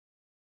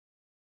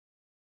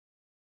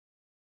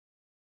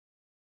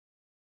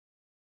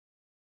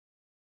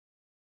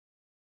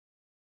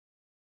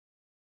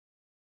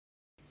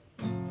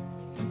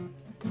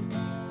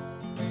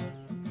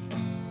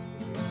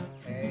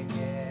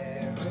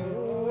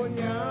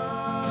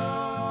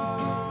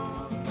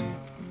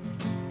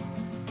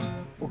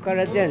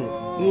Ukaladen,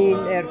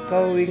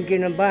 Inheelkow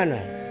Winginan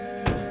Bana.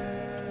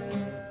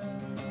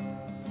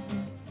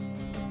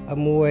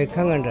 Amuay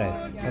Kangandai,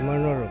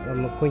 Amanor,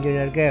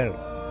 Amakunjan Girl.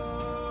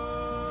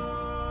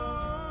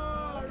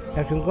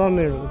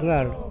 Akunkomil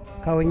Ngal,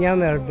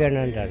 Kawanyamel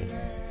Benandan.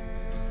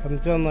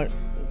 Amtoma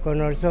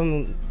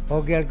Konortom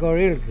Ogel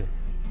Gorilk.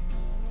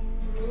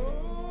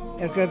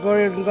 Erka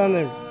Goril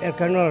Gomil,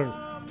 Erkanol,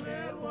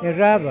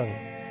 Erabang,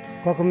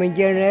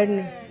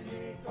 Kokominjan,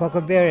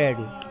 Kokoberen,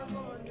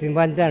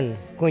 Imbantan,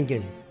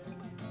 Kunjin.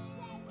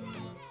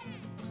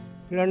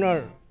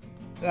 Lanor,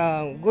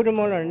 good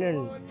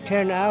morning,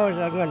 10 hours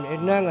agon, at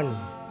Nangan,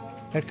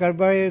 at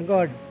Calvary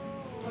God,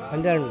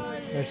 and then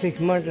 6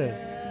 months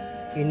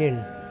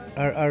in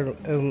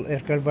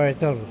at Calvary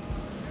Tol.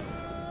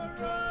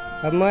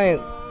 Amay,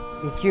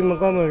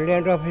 Chimagomer,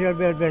 land official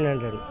Bell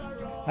Benandan.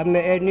 I'm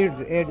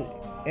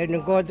Ed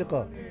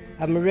Godko.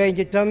 I'm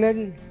Ranger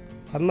Tomen,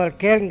 I'm Mal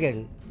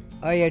Kelgen.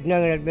 I had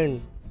Nangan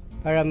been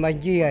para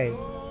Magia,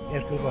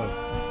 Erkangol.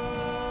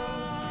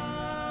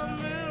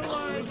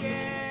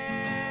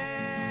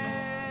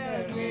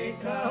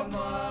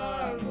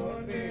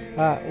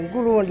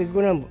 Guru on the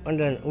Gunam and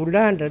then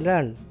Uland and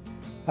then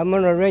I'm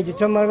on a Ranger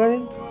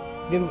Tomagan,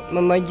 the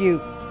Mamaji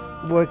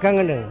boy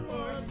Kangan,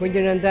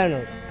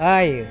 Kunjanandano,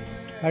 I,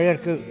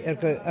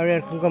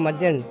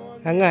 Arerkangamaden,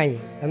 Hangai,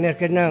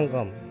 American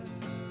Nangom.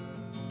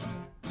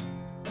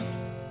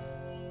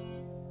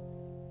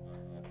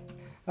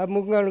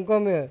 Mugal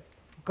Gome,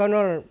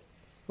 Canol,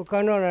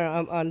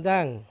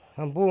 Andang,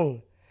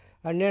 Ambung,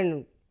 and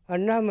then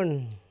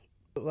Anaman,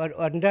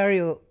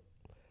 Ontario,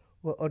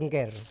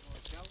 Onger.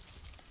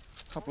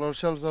 Couple of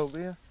shells over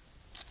here.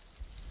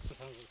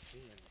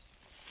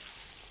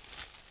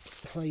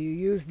 So you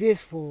use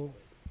this for,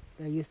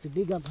 they used to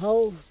dig up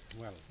holes,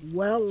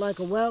 well like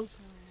a well.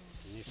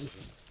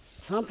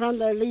 Sometimes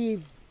they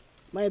leave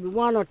maybe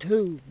 1 or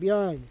 2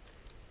 behind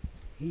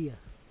here,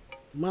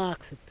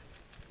 marks it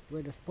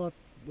where the spot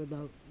where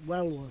the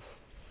well was.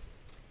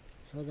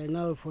 So they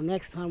know for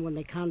next time when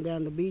they come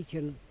down the beach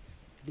and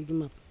dig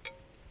them up.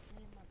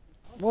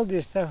 All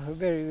this stuff is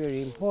very,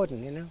 very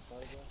important, you know,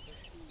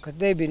 because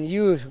they've been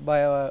used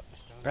by our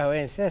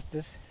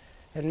ancestors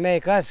and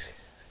make us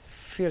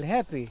feel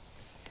happy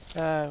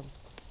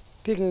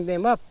picking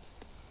them up.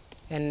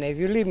 And if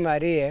you leave them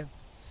out here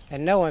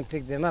and no one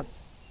pick them up,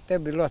 they'll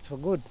be lost for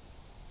good.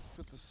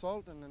 Put the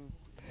salt and then...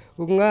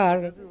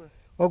 Ungar,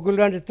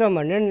 Ogulanda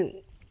Toman, and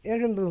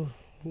Erembu,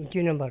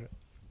 Chinambar.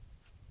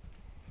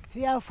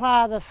 See how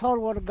far the salt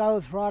water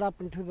goes right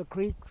up into the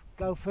creek,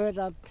 go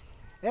further up.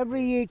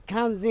 Every year it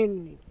comes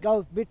in, it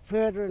goes a bit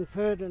further and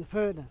further and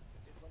further.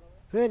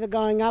 Further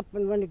going up,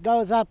 and when it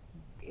goes up,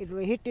 it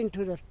will hit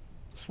into the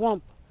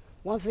swamp.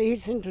 Once it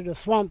hits into the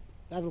swamp,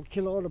 that will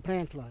kill all the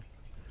plant life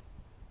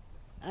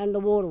and the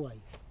waterways.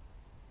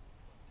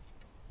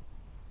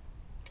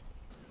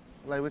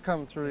 Like we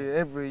come through here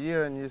every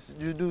year and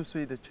you do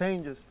see the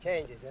changes.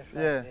 Changes, that's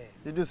right. Yeah,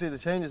 you do see the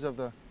changes of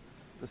the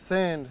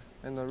sand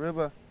and the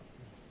river.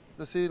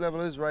 The sea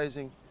level is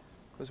rising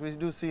because we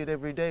do see it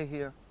every day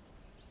here.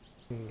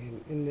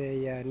 In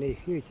the near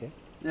future,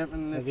 Yep,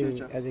 in the near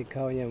future. I think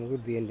Kawanyam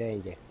would be in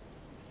danger.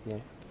 Yeah.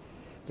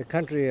 The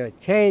country is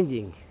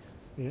changing.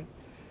 You know?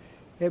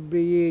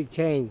 Every year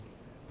change.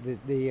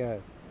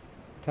 The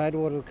tide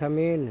water will come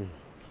in and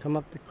come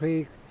up the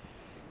creek,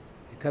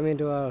 come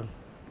into our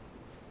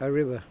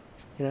river,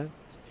 you know,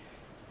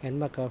 and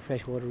make our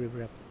freshwater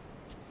river up.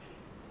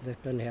 That's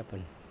going to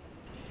happen.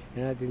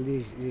 And I think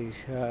these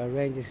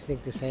rangers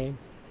think the same.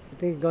 I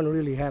think it's going to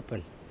really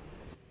happen.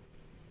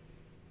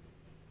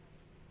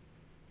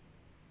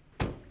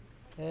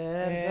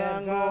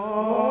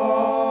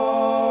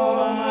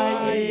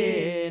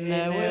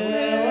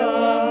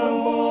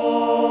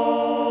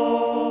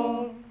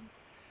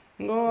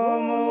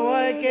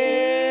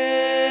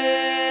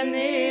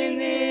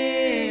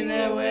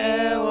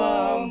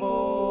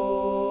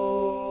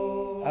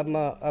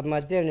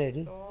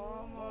 Amadenin,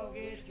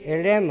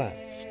 Elema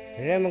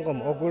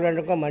kom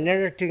Ogulan kom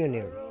another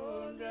thing.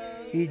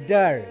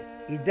 Idar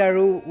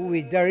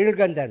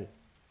Ilgandan.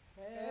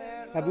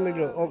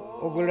 Abmido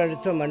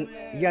Ogulan Toman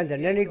Yanda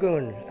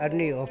Nanigun,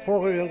 Adni, or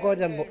Fogel and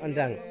Godan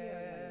Andang.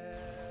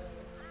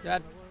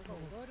 That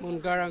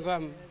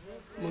Munkarangam,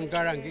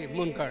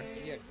 Munkar.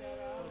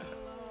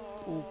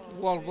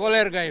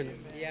 Goler Gain.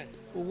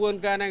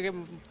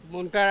 Ugunkanang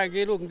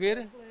Munkaragi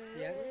Lungir.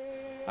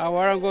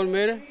 Awarangol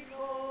Mir.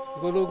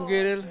 Gulung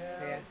giril,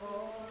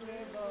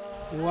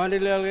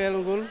 wanilal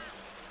gelungul,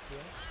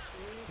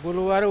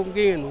 guluwarung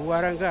gin,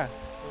 warangka,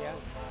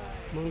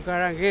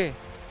 mungkarangke,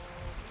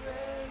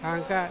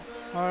 angka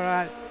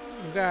orang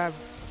angka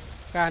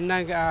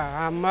kanan ke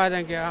amad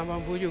angke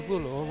amam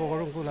bujukul,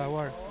 oborong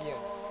kulawar,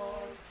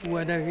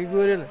 wadang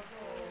guril,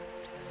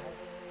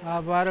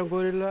 abarang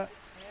guril,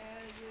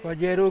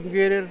 pajerung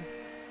giril,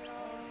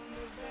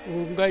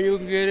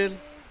 ungkayung giril,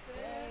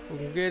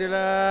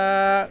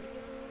 ungkirila.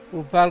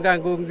 Upal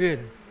kang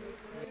gungir,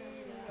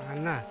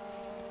 Anna.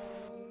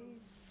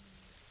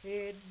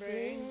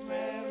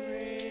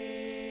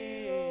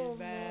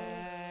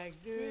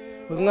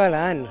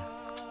 Pengalan,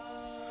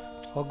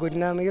 Ogud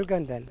nam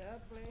ilkandan.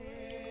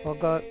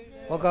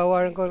 Oka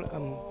waran kol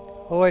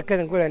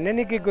oekan kula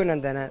neni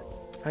kigunan dana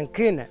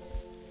angkina.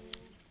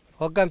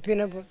 Okam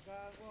pina pun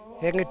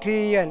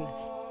hengetian.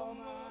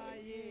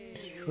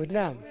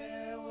 Hudnam.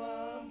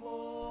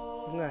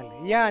 Ngan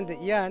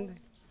yand.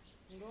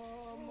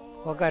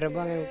 Okar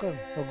bangan ko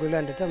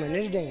ogulan de tama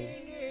neni dengan.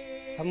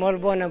 Amol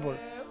bona bol.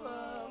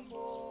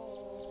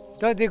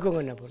 Tadi ko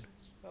ngana bol.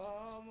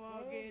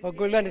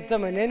 Ogulan de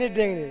tama neni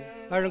dengan.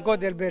 Arun ko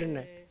del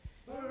berna.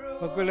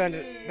 Ogulan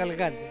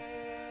kalkan.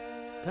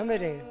 Tama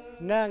dengan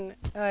nang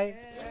ai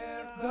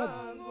god.